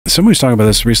Somebody was talking about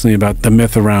this recently about the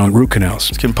myth around root canals.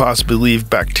 It can possibly leave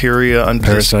bacteria under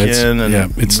Parasites. the skin. And yeah,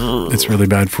 it's really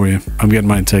bad for you. I'm getting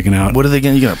mine taken out. What are they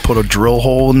going to? You going to put a drill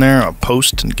hole in there, a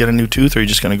post, and get a new tooth, or are you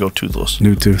just going to go toothless?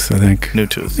 New tooth, I think. New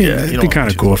tooth. Yeah, it'd be kind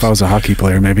of cool if I was a hockey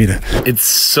player, maybe. It's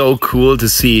so cool to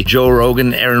see Joe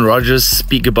Rogan, Aaron Rodgers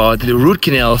speak about the root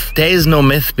canal. There is no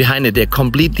myth behind it. They're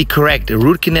completely correct. A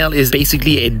root canal is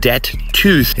basically a dead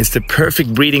tooth. It's the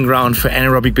perfect breeding ground for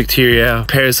anaerobic bacteria,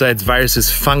 parasites,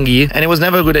 viruses, fungi. And it was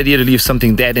never a good idea to leave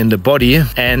something dead in the body.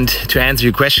 And to answer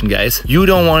your question, guys, you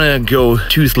don't want to go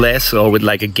toothless or with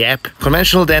like a gap.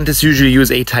 Conventional dentists usually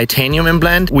use a titanium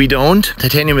implant. We don't.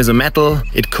 Titanium is a metal.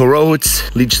 It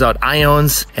corrodes, leaches out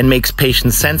ions, and makes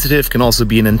patients sensitive. Can also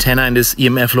be an antenna in this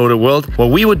EMF loaded world. What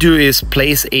we would do is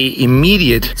place a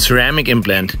immediate ceramic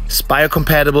implant. It's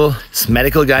biocompatible. It's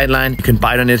medical guideline. You can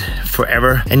bite on it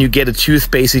forever, and you get a tooth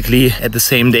basically at the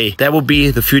same day. That will be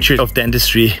the future of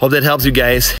dentistry. Hope that helps you guys.